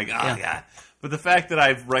that. I'm like, yeah. But the fact that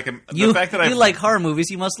I've you like horror movies,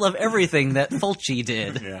 you must love everything that Fulci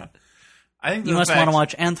did. Yeah, I think you must want to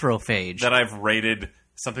watch Anthrophage. That I've rated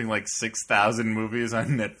something like 6,000 movies on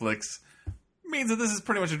Netflix means that this is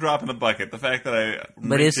pretty much a drop in the bucket. The fact that I Big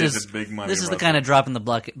Money. This is the kind of drop in the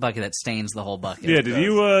bucket that stains the whole bucket. Yeah, did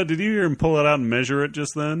you hear him pull it out and measure it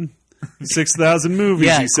just then? 6,000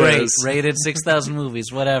 movies, he says. Great. Rated 6,000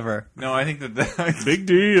 movies, whatever. No, I think that... Big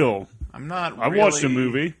deal. I'm not I watched a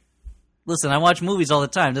movie. Listen, I watch movies all the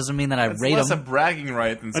time. Doesn't mean that I rate them. It's less a bragging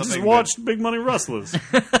right than something I just watched Big Money Rustlers.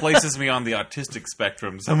 Places me on the autistic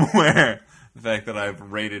spectrum somewhere. The fact that I've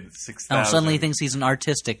rated 6,000. Suddenly he thinks he's an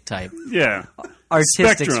artistic type. Yeah.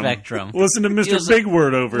 Artistic spectrum. Listen to Mr. Big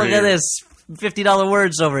Word over here. Look at this. $50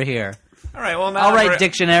 words over here. All right, well, now I'll write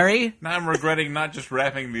dictionary. Now I'm regretting not just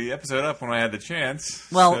wrapping the episode up when I had the chance.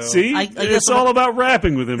 Well, see? It's all about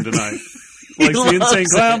rapping with him tonight. Like the Insane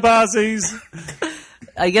Clown Posses.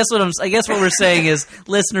 I guess what we're saying is,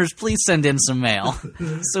 listeners, please send in some mail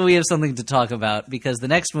so we have something to talk about, because the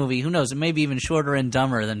next movie, who knows, it may be even shorter and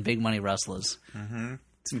dumber than Big Money Rustlers. Mm-hmm.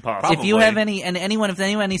 It's impossible. If you have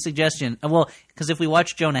any suggestion, because if we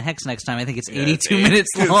watch Jonah Hex next time, I think it's 82 minutes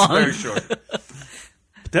long. It's very short.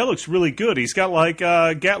 But that looks really good. He's got like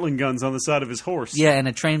Gatling guns on the side of his horse. Yeah, and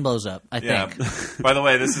a train blows up, I think. By the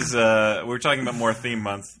way, this is we're talking about more theme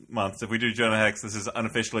months. If we do Jonah Hex, this is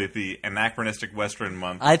unofficially the anachronistic Western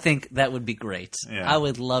month. I think that would be great. Yeah. I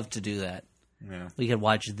would love to do that. Yeah. We could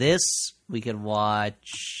watch this. We could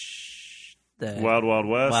watch the Wild Wild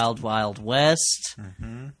West. Wild Wild West.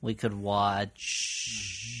 Mm-hmm. We could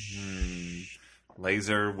watch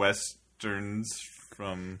laser westerns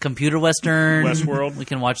from Computer Western. Westworld. We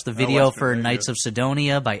can watch the video for Knights of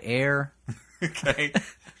Sidonia by Air. Okay,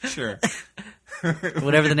 sure.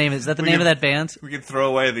 Whatever the name is. Is that the name of that band? We can throw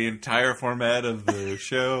away the entire format of the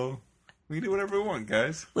show. We can do whatever we want,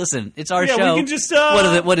 guys. Listen, it's our show. We can just,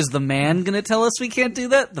 what is the man going to tell us we can't do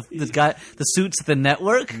that? The suits at the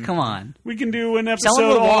network? Come on. We can do an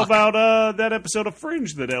episode all about that episode of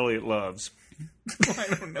Fringe that Elliott loves.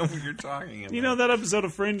 I don't know what you're talking about. You know that episode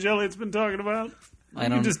of Fringe Elliott's been talking about? I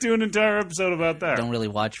can just do an entire episode about that. I don't really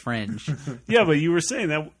watch Fringe. Yeah, but you were saying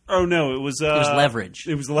that. Oh no, it was Leverage.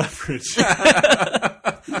 It was Leverage.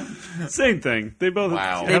 Same thing. They both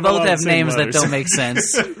have names that don't make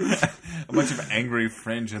sense. A bunch of angry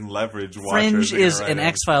Fringe and Leverage watchers. Fringe is an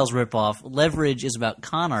X-Files ripoff. Leverage is about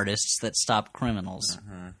con artists that stop criminals.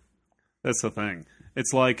 Mm-hmm. That's the thing.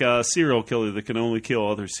 It's like a serial killer that can only kill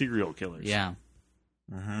other serial killers. Yeah.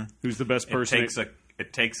 Mm-hmm. Who's the best person?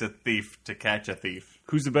 It takes a thief to catch a thief.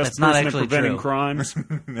 Who's the best person at preventing crimes?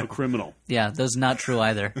 No. A criminal. Yeah, that's not true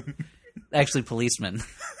either. Actually, policemen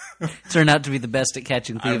turn out to be the best at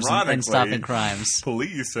catching thieves and stopping crimes.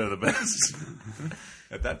 Police are the best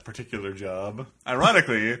at that particular job.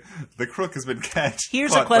 Ironically, the crook has been catched.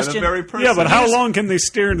 Here's a question. By the very person. Yeah, but how long can they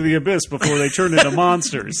stare into the abyss before they turn into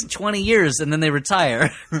monsters? 20 years, and then they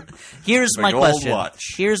retire. Here's my question.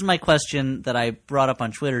 Watch. Here's my question that I brought up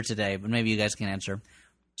on Twitter today, but maybe you guys can answer.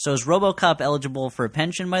 So is RoboCop eligible for a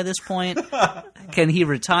pension by this point? Can he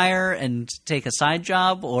retire and take a side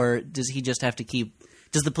job, or does he just have to keep...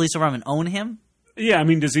 Does the police department own him? Yeah, I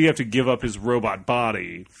mean, does he have to give up his robot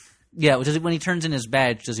body? Yeah, when he turns in his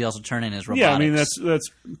badge, does he also turn in his robotics? Yeah, I mean, that's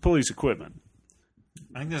police equipment.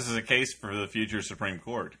 I think this is a case for the future Supreme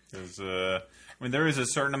Court. Because, there is a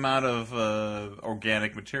certain amount of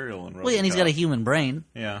organic material in RoboCop. Well, and he's got a human brain.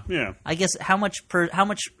 Yeah. Yeah. I guess, how much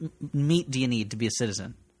meat do you need to be a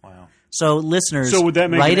citizen? Wow. So, listeners, would that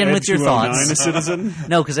make write in Ed with your 209 thoughts. a citizen?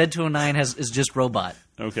 No, because Ed 209 is just robot.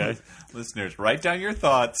 Okay. Listeners, write down your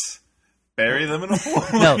thoughts. Bury them in a hole.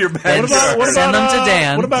 No, your send them to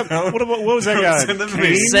Dan. What was that guy? Send them to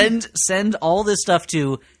me. Send all this stuff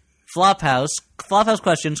to Flophouse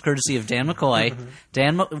questions courtesy of Dan McCoy.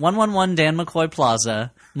 111 Dan McCoy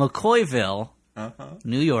Plaza, McCoyville,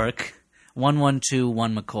 New York.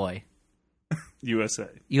 1121 McCoy, USA.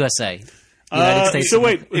 United States. So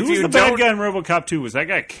wait, who was the bad guy in RoboCop 2? Was that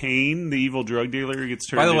guy Kane, the evil drug dealer who gets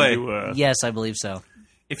turned into? Yes, I believe so.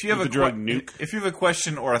 If you have if you have a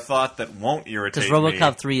question or a thought that won't irritate me, because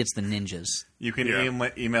RoboCop 3, it's the ninjas. You can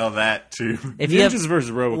email that to Ninjas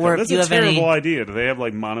versus RoboCop. That's a terrible idea. Do they have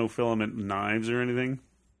like monofilament knives or anything?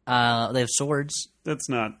 They have swords. That's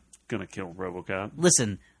not gonna kill RoboCop.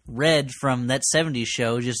 Listen, Red from that 70s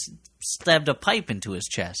show just stabbed a pipe into his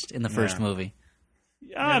chest in the first movie.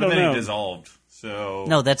 I don't know. He dissolved. So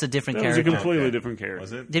no, that's a different character. That was a completely different character.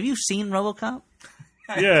 Was it? Have you seen RoboCop?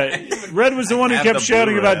 Yeah, Red was the one who kept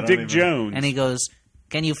shouting about Dick Jones. And he goes,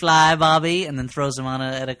 "Can you fly, Bobby?" And then throws him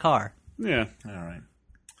at a car. Yeah. All right.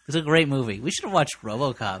 It's a great movie. We should have watched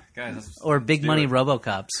RoboCop. Guys, or Big Money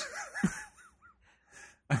RoboCops.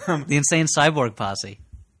 The Insane Cyborg Posse.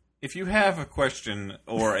 If you have a question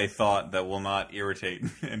or a thought that will not irritate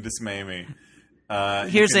and dismay me,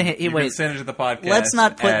 you can send it to the podcast. Let's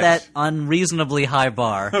not put that unreasonably high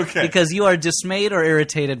bar. Okay. Because you are dismayed or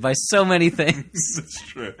irritated by so many things. That's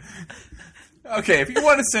true. Okay, if you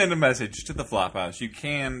want to send a message to the Flophouse, you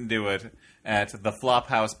can do it at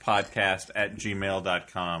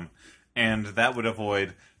theflophousepodcast@gmail.com. And that would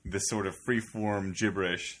avoid this sort of free-form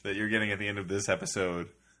gibberish that you're getting at the end of this episode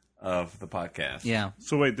of the podcast. Yeah.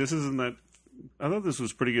 So wait, this isn't that... I thought this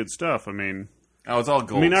was pretty good stuff. I mean... Oh, it's all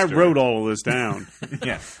gold. I mean, I wrote all of this down.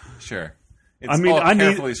 Yeah, sure. It's all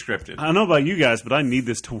carefully scripted. I don't know about you guys, but I need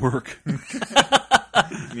this to work. You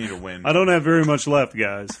need a win. I don't have very much left,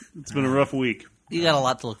 guys. It's been a rough week. You got a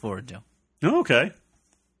lot to look forward to. Oh, okay.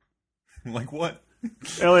 Like what?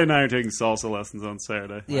 Elliott and I are taking salsa lessons on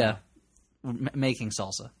Saturday. Yeah. Making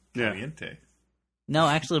salsa. Yeah. Caliente. No,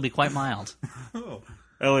 actually, it'll be quite mild. Oh.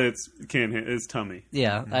 Elliott's his tummy.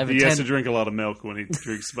 Yeah, he has to drink a lot of milk when he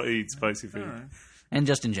eats spicy food, Right. And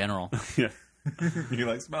just in general. Yeah, he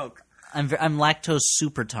likes milk. I'm lactose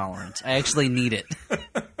super tolerant. I actually need it.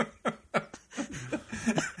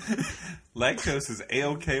 Lactose is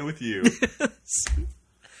A-okay with you.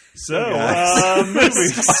 So,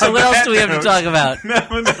 movies. So what else do we have to talk about? No.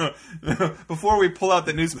 Before we pull out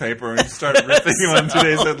the newspaper and start ripping on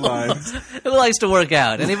today's headlines. Who likes to work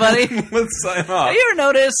out? Anybody? Let's sign off. Have you ever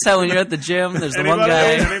noticed how when you're at the gym, there's the one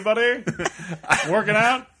guy... Anybody? Working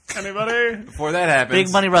out? Anybody? Before that happens...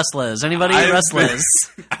 Big Money Rustlas. Anybody Rustlas?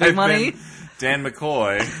 Big Money? Dan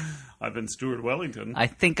McCoy. I've been Stuart Wellington. I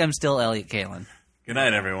think I'm still Elliott Kalin. Good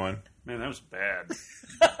night, everyone. Man, that was bad.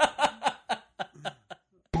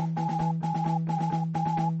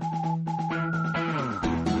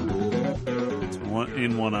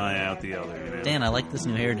 In one eye, out the other. You know? Dan, I like this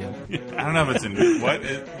new hairdo. I don't know if it's in... What?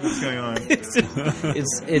 What's going on?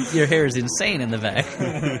 Your hair is insane in the back.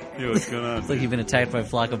 Yeah, what's going on? It's like you've been attacked by a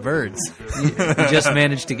flock of birds. You just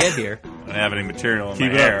managed to get here. I don't have any material in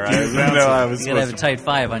Keep my hair. Keep I know I was You gotta have a tight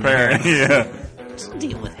 5 on your hair. hair. Yeah. Just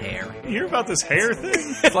deal with hair. You hear about this hair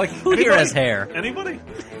thing? It's like, Who here has hair? Anybody?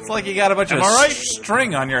 It's like you got a bunch of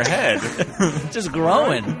string on your head. Just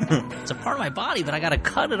growing. It's a part of my body, but I gotta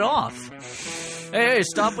cut it off. Hey,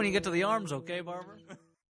 stop when you get to the arms, okay, Barber?